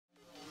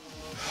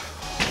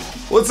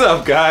What's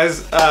up,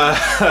 guys?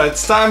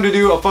 It's time to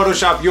do a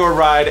Photoshop Your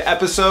Ride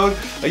episode.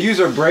 A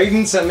user,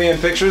 Braden, sent me in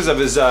pictures of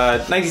his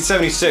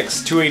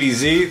 1976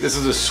 280Z. This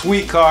is a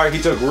sweet car.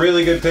 He took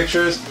really good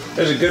pictures.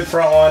 There's a good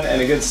front one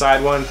and a good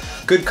side one.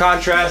 Good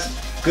contrast,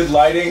 good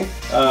lighting,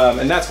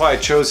 and that's why I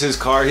chose his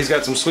car. He's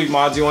got some sweet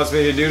mods he wants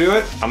me to do to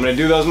it. I'm gonna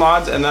do those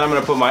mods, and then I'm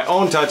gonna put my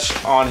own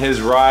touch on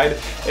his ride.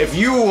 If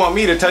you want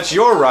me to touch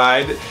your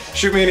ride,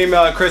 shoot me an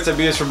email at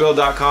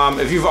chris@bsforbuild.com.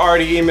 If you've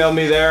already emailed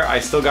me there, I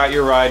still got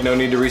your ride, no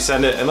need to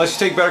resend it. Unless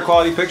you take better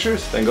quality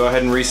pictures, then go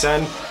ahead and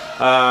resend.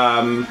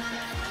 I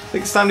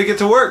think it's time to get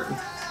to work.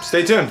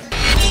 Stay tuned.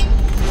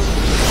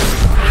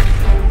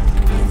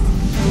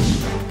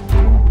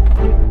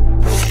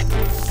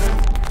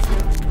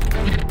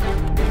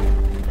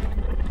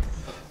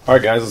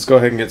 Alright guys, let's go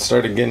ahead and get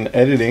started getting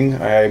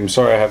editing. I'm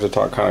sorry I have to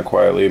talk kind of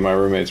quietly. My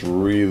roommate's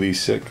really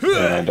sick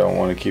and I don't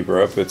want to keep her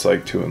up. It's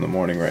like 2 in the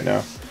morning right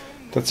now.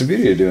 That's the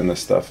beauty of doing this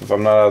stuff. If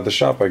I'm not out of the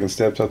shop, I can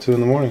stay up till 2 in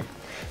the morning.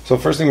 So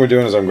the first thing we're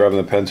doing is I'm grabbing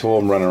the pen tool,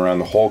 I'm running around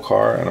the whole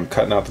car, and I'm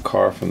cutting out the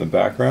car from the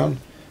background.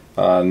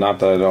 Not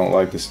that I don't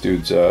like this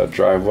dude's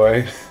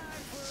driveway.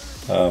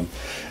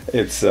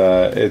 It's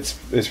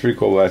pretty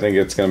cool, but I think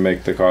it's going to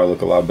make the car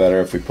look a lot better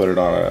if we put it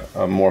on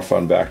a more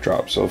fun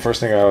backdrop. So the first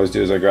thing I always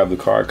do is I grab the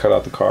car, cut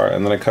out the car,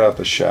 and then I cut out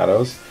the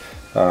shadows.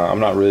 I'm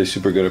not really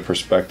super good at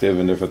perspective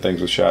and different things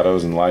with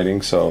shadows and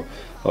lighting, so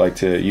I like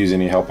to use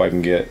any help I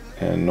can get,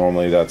 and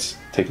normally that's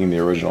taking the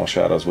original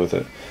shadows with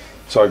it.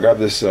 So I grabbed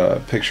this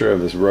picture of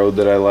this road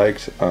that I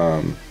liked.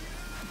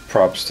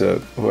 Props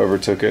to whoever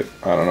took it.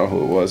 I don't know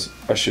who it was.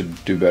 I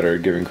should do better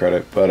at giving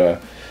credit,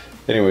 but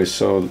anyways,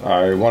 so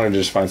I wanted to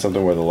just find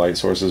something where the light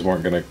sources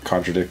weren't going to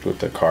contradict with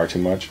the car too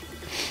much,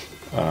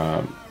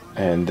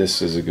 and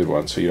this is a good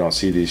one. So you don't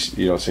see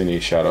any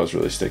shadows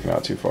really sticking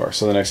out too far.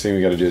 So the next thing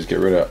we got to do is get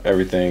rid of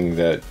everything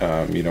that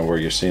you know, where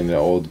you're seeing the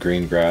old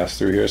green grass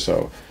through here.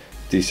 So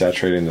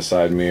desaturating the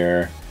side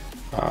mirror,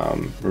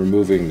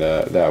 removing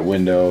that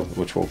window,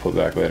 which we'll put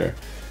back later.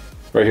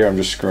 Right here, I'm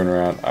just screwing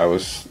around.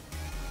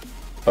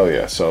 Oh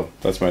yeah, so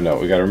that's my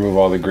note. We got to remove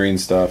all the green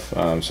stuff,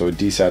 so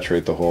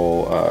desaturate the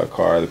whole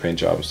car, the paint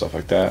job and stuff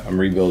like that. I'm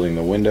rebuilding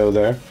the window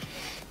there,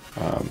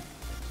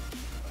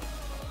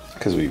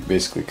 because we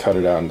basically cut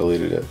it out and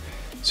deleted it.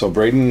 So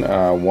Braden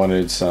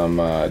wanted some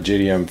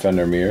JDM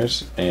Fender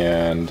mirrors,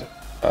 and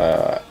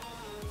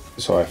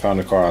so I found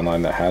a car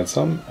online that had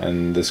some,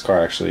 and this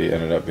car actually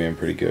ended up being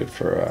pretty good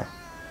for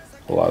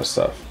a lot of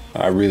stuff.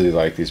 I really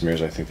like these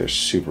mirrors. I think they're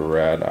super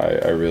rad.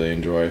 I really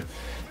enjoy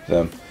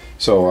them.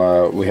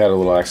 So we had a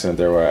little accident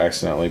there where I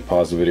accidentally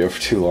paused the video for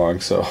too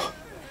long. So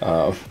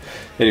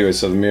anyway,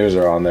 so the mirrors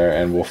are on there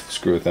and we'll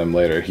screw with them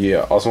later. He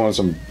also wanted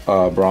some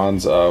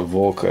bronze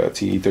Volk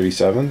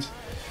TE37s.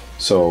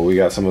 So we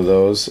got some of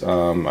those.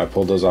 I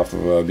pulled those off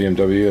of a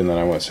BMW, and then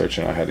I went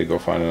searching. I had to go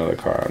find another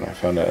car, and I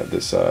found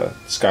this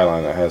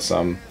Skyline that has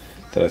some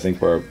that I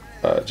think were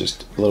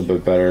just a little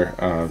bit better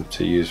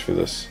to use for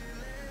this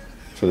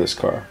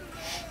car.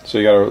 So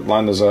you got to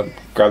line those up,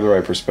 grab the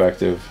right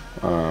perspective,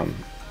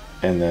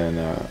 and then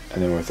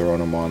we're throwing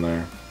them on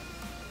there.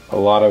 A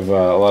lot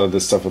of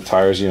this stuff with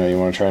tires, you know, you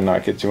want to try and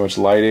not get too much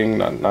lighting,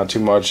 not too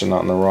much, and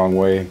not in the wrong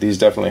way. These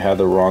definitely had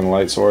the wrong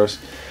light source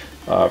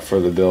for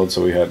the build,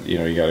 so we had, you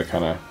know, you got to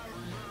kind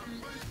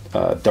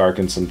of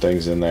darken some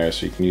things in there,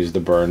 so you can use the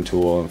burn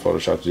tool in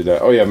Photoshop to do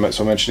that. Oh yeah,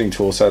 so mentioning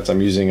tool sets,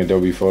 I'm using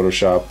Adobe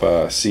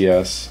Photoshop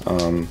CS,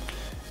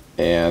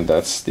 and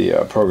that's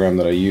the program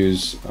that I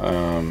use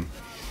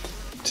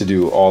to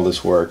do all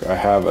this work. I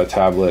have a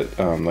tablet,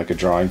 like a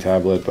drawing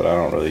tablet, but I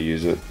don't really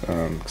use it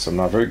because I'm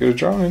not very good at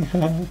drawing.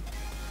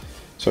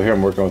 So here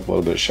I'm working with a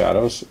little bit of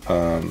shadows.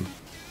 I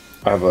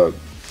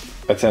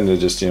tend to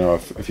just, you know,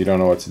 if you don't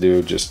know what to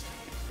do, just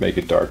make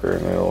it darker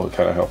and it'll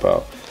kind of help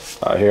out.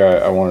 Here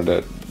I wanted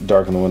to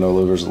darken the window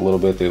louvers a little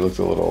bit. They looked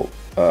a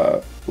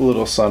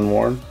little sun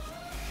worn.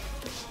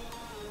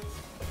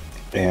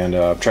 And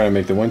I'm trying to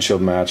make the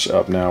windshield match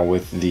up now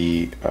with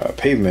the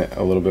pavement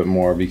a little bit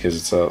more, because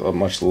it's a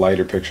much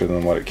lighter picture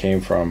than what it came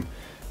from.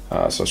 So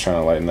I was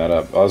trying to lighten that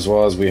up, as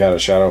well as we had a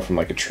shadow from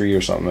like a tree or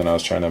something, and I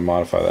was trying to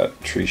modify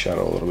that tree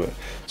shadow a little bit.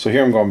 So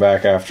here I'm going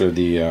back after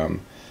the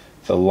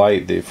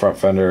light, the front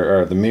fender,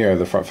 or the mirror,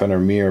 the front fender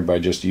mirror, by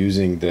just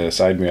using the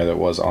side mirror that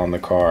was on the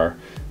car,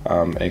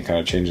 and kind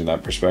of changing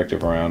that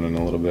perspective around and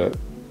a little bit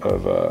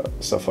of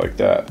stuff like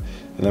that.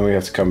 And then we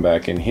have to come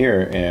back in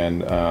here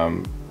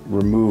and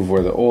remove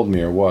where the old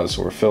mirror was.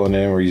 So we're filling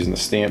in, we're using the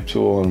stamp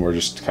tool, and we're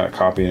just kind of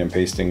copying and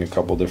pasting a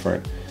couple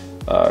different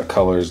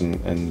colors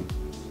and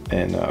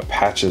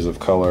patches of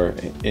color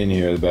in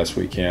here the best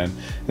we can.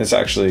 And this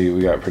actually,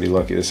 we got pretty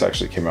lucky. This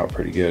actually came out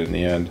pretty good in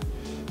the end.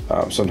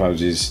 Sometimes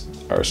these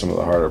are some of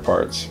the harder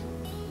parts.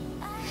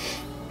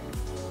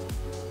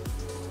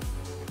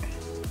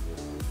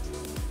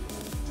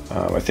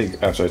 I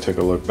think after I took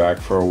a look back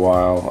for a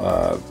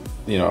while,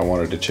 you know, I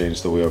wanted to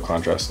change the wheel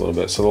contrast a little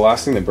bit. So the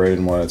last thing that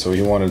Braden wanted, so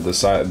he wanted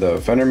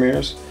the fender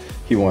mirrors,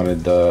 he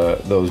wanted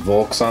those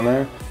Volks on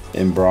there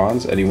in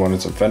bronze, and he wanted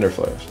some fender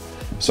flares.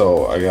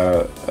 So I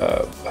got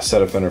a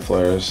set of fender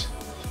flares,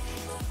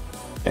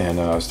 and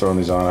I was throwing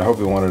these on. I hope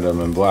he wanted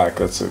them in black.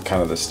 That's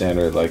kind of the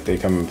standard. Like, they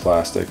come in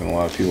plastic, and a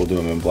lot of people do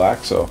them in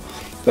black, so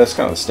that's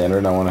kind of the standard.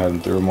 And I went ahead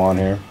and threw them on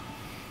here.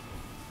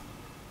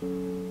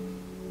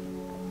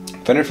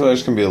 Fender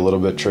flares can be a little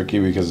bit tricky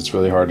because it's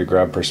really hard to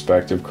grab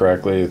perspective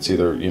correctly. It's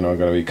either, you know,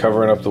 going to be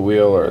covering up the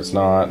wheel or it's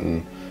not,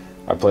 and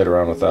I played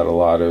around with that a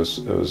lot. It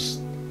was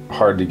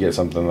hard to get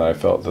something that I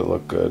felt that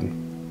looked good.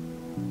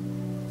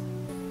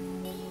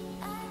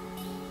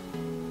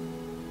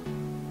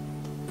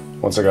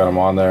 Once I got them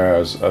on there, I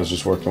was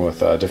just working with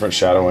different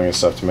shadowing and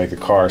stuff to make the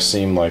car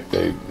seem like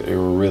they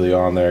were really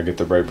on there, get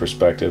the right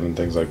perspective and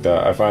things like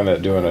that. I find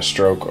that doing a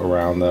stroke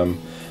around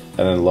them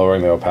and then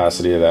lowering the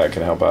opacity of that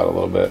can help out a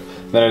little bit.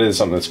 Then I did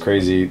something that's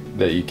crazy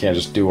that you can't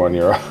just do on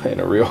your in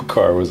a real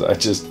car. Was I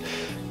just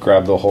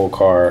grabbed the whole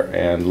car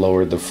and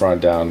lowered the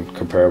front down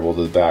comparable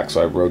to the back,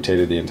 so I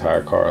rotated the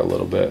entire car a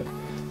little bit.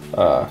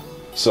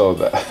 So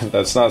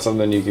that's not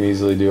something you can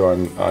easily do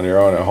on your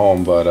own at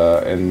home,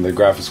 but in the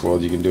graphics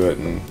world you can do it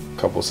in a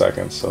couple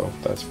seconds, so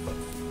that's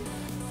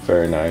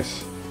very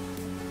nice.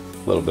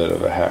 A little bit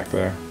of a hack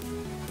there.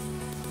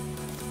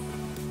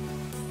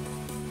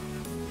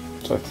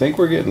 So I think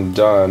we're getting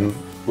done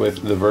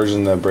with the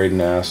version that Braden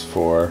asked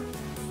for.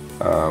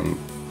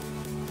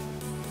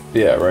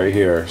 Yeah, right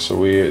here. So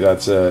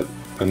that's it.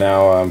 And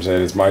now I'm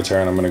saying it's my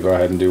turn. I'm going to go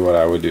ahead and do what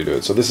I would do to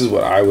it. So this is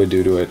what I would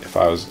do to it if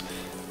I was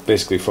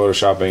basically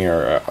photoshopping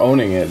or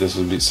owning it. This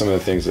would be some of the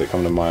things that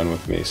come to mind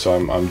with me. So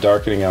I'm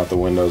darkening out the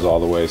windows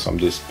all the way. So I'm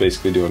just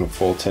basically doing a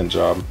full tint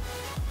job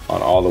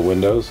on all the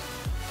windows.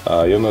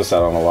 You'll notice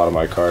that on a lot of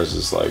my cars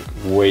is like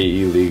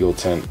way illegal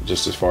tint,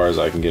 just as far as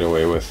I can get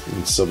away with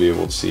and still be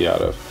able to see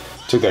out of.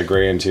 Took that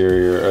gray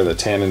interior or the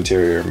tan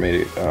interior, made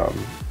it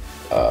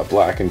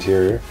black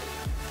interior,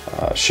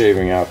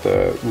 shaving out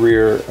the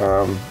rear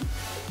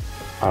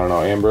I don't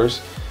know,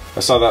 ambers.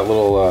 I saw that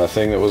little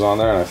thing that was on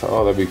there and I thought,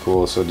 oh, that'd be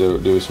cool. So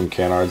do some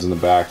canards in the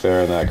back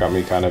there, and that got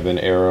me kind of in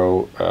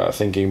aero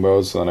thinking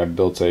mode. So then I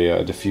built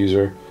a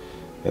diffuser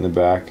in the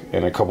back,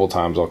 and a couple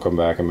times I'll come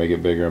back and make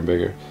it bigger and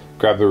bigger.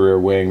 Grab the rear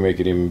wing, make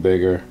it even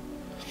bigger,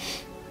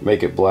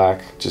 make it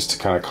black just to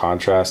kind of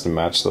contrast and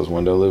match those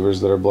window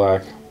louvers that are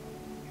black.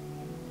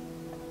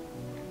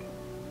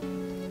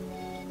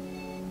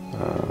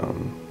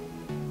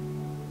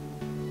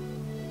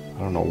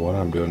 I don't know what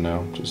I'm doing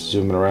now, just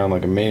zooming around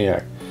like a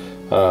maniac,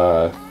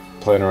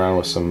 playing around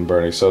with some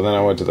burning. So then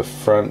I went to the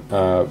front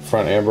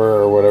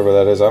amber or whatever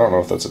that is. I don't know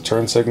if that's a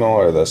turn signal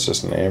or that's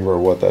just an amber or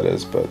what that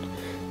is, but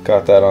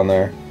got that on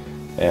there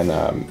and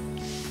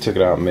took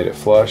it out and made it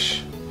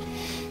flush.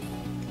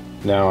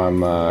 Now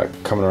I'm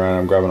coming around,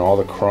 I'm grabbing all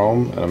the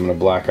chrome and I'm going to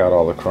black out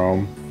all the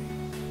chrome.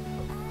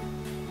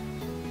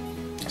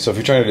 So if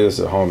you're trying to do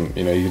this at home,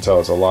 you know, you can tell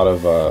it's a lot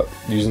of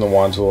using the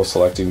wand tool,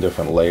 selecting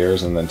different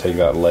layers, and then take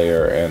that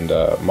layer and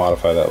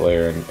modify that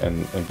layer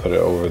and put it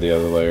over the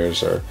other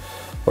layers, or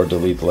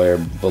delete the layer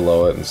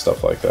below it and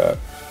stuff like that.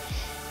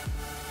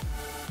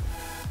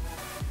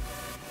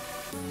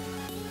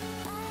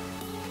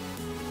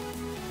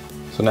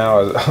 So now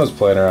I was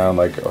playing around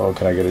like, oh,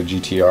 can I get a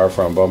GTR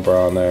front bumper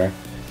on there?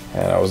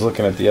 And I was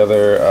looking at the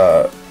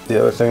other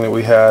thing that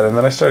we had, and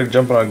then I started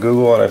jumping on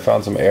Google and I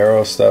found some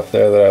aero stuff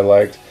there that I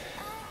liked.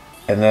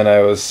 And then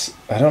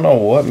I don't know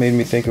what made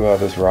me think about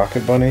this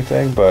Rocket Bunny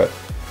thing, but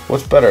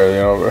what's better, you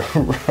know,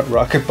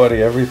 Rocket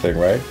Bunny everything,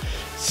 right?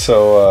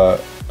 So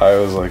I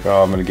was like,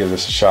 oh, I'm gonna give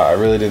this a shot. I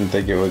really didn't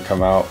think it would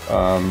come out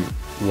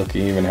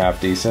looking even half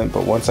decent,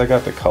 but once I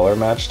got the color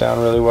match down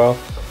really well,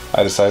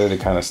 I decided to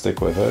kind of stick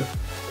with it.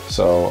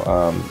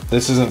 So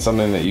this isn't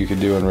something that you could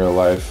do in real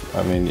life.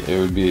 I mean, it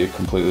would be a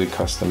completely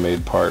custom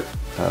made part,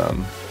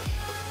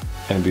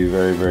 and it'd be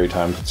very, very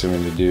time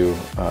consuming to do.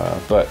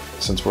 But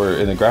since we're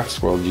in the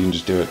graphics world, you can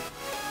just do it,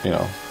 you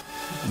know,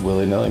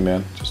 willy-nilly,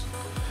 man. Just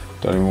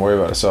don't even worry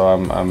about it. So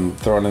I'm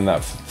throwing in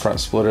that front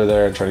splitter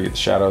there, trying to get the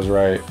shadows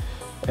right,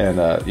 and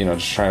you know,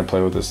 just trying to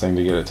play with this thing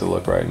to get it to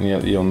look right.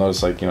 And you'll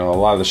notice, like, you know, a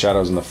lot of the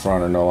shadows in the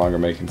front are no longer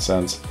making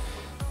sense,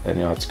 and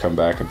you'll have to come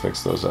back and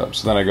fix those up.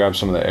 So then I grabbed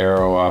some of the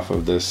aero off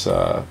of this,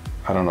 I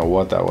don't know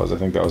what that was. I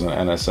think that was an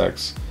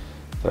NSX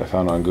that I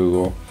found on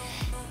Google.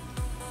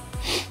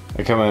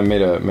 I come in and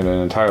made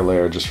an entire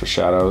layer just for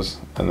shadows,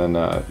 and then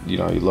you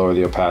know, you lower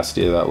the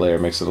opacity of that layer,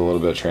 makes it a little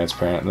bit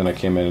transparent. And then I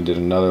came in and did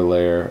another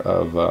layer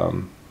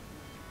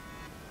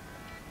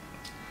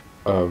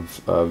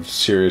of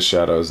serious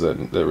shadows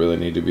that really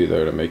need to be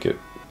there to make it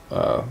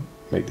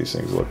make these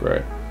things look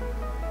right.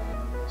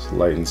 Just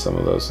lighten some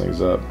of those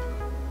things up.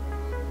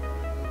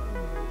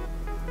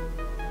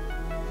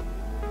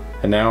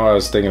 And now I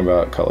was thinking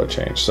about color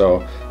change.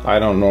 So I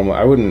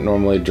wouldn't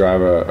normally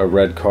drive a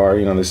red car.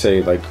 You know, they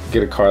say, like,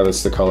 get a car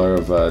that's the color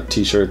of a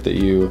t-shirt that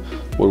you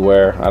would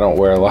wear. I don't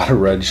wear a lot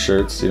of red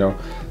shirts, you know.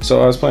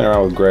 So I was playing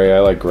around with gray. I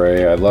like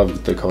gray. I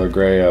love the color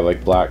gray. I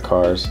like black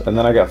cars. And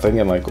then I got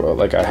thinking, like, well,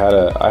 like I had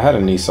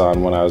a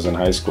Nissan when I was in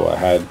high school. I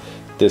had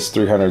this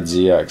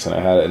 300ZX and I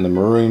had it in the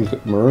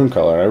maroon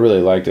color, and I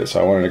really liked it.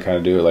 So I wanted to kind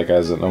of do it like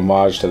as an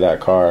homage to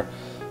that car,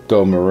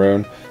 go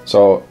maroon.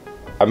 So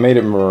I made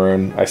it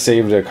maroon. I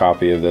saved a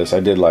copy of this.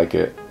 I did like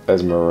it,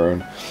 as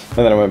maroon. And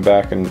then I went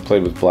back and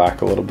played with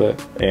black a little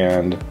bit.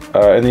 And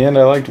in the end,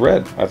 I liked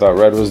red. I thought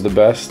red was the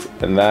best,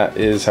 and that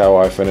is how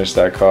I finished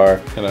that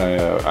car. And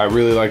I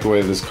really like the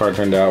way this car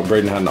turned out.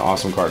 Braden had an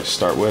awesome car to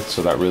start with,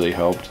 so that really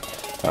helped.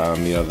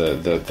 You know,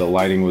 the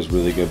lighting was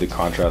really good, the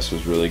contrast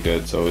was really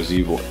good, so it was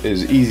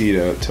easy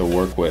to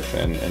work with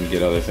and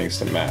get other things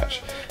to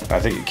match. And I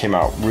think it came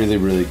out really,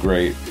 really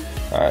great.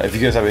 If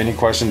you guys have any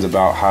questions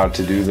about how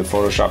to do the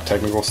Photoshop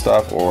technical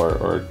stuff,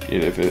 or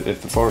if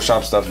the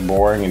Photoshop stuff's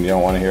boring and you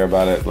don't want to hear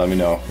about it, let me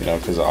know. You know,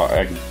 because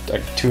I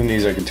can tune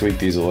these, I can tweak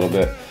these a little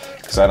bit,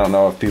 because I don't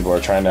know if people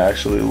are trying to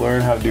actually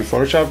learn how to do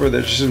Photoshop or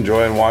they're just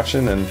enjoying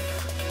watching and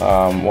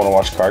want to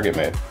watch a car get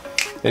made.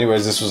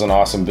 Anyways, this was an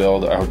awesome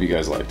build. I hope you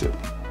guys liked it.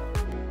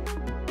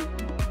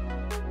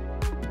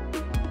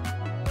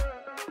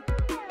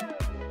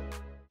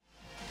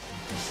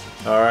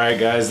 Alright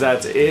guys,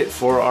 that's it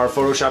for our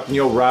Photoshopping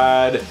Your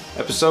Ride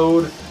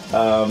episode.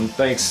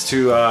 Thanks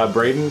to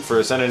Braden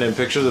for sending in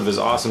pictures of his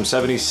awesome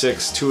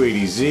 76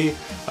 280Z.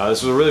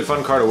 This was a really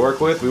fun car to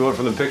work with. We went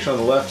from the picture on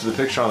the left to the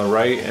picture on the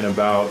right in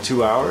about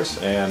 2 hours,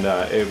 and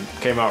it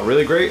came out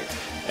really great,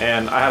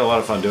 and I had a lot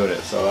of fun doing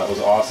it, so that was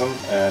awesome.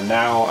 And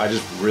now I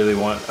just really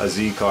want a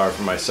Z car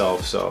for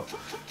myself, so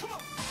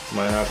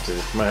might have to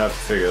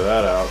figure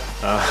that out.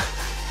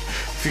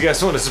 If you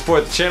guys want to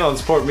support the channel and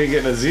support me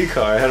getting a Z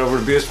car, head over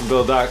to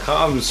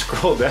bsforbuild.com and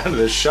scroll down to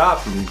the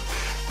shop and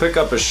pick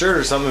up a shirt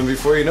or something.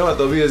 Before you know it,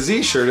 there'll be a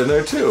Z shirt in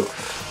there too.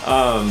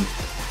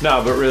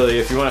 No, but really,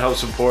 if you want to help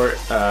support,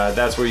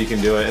 that's where you can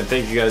do it. And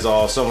thank you guys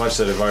all so much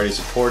that have already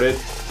supported.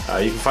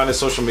 You can find us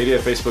social media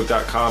at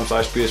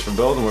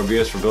facebook.com/bsforbuild, and we're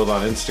bsforbuild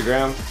on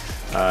Instagram.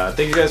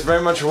 Thank you guys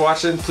very much for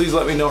watching. Please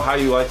let me know how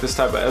you like this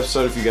type of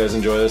episode, if you guys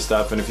enjoy this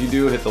stuff. And if you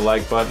do, hit the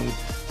like button.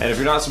 And if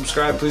you're not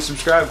subscribed, please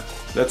subscribe.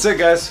 That's it,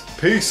 guys.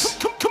 Peace.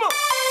 Come on.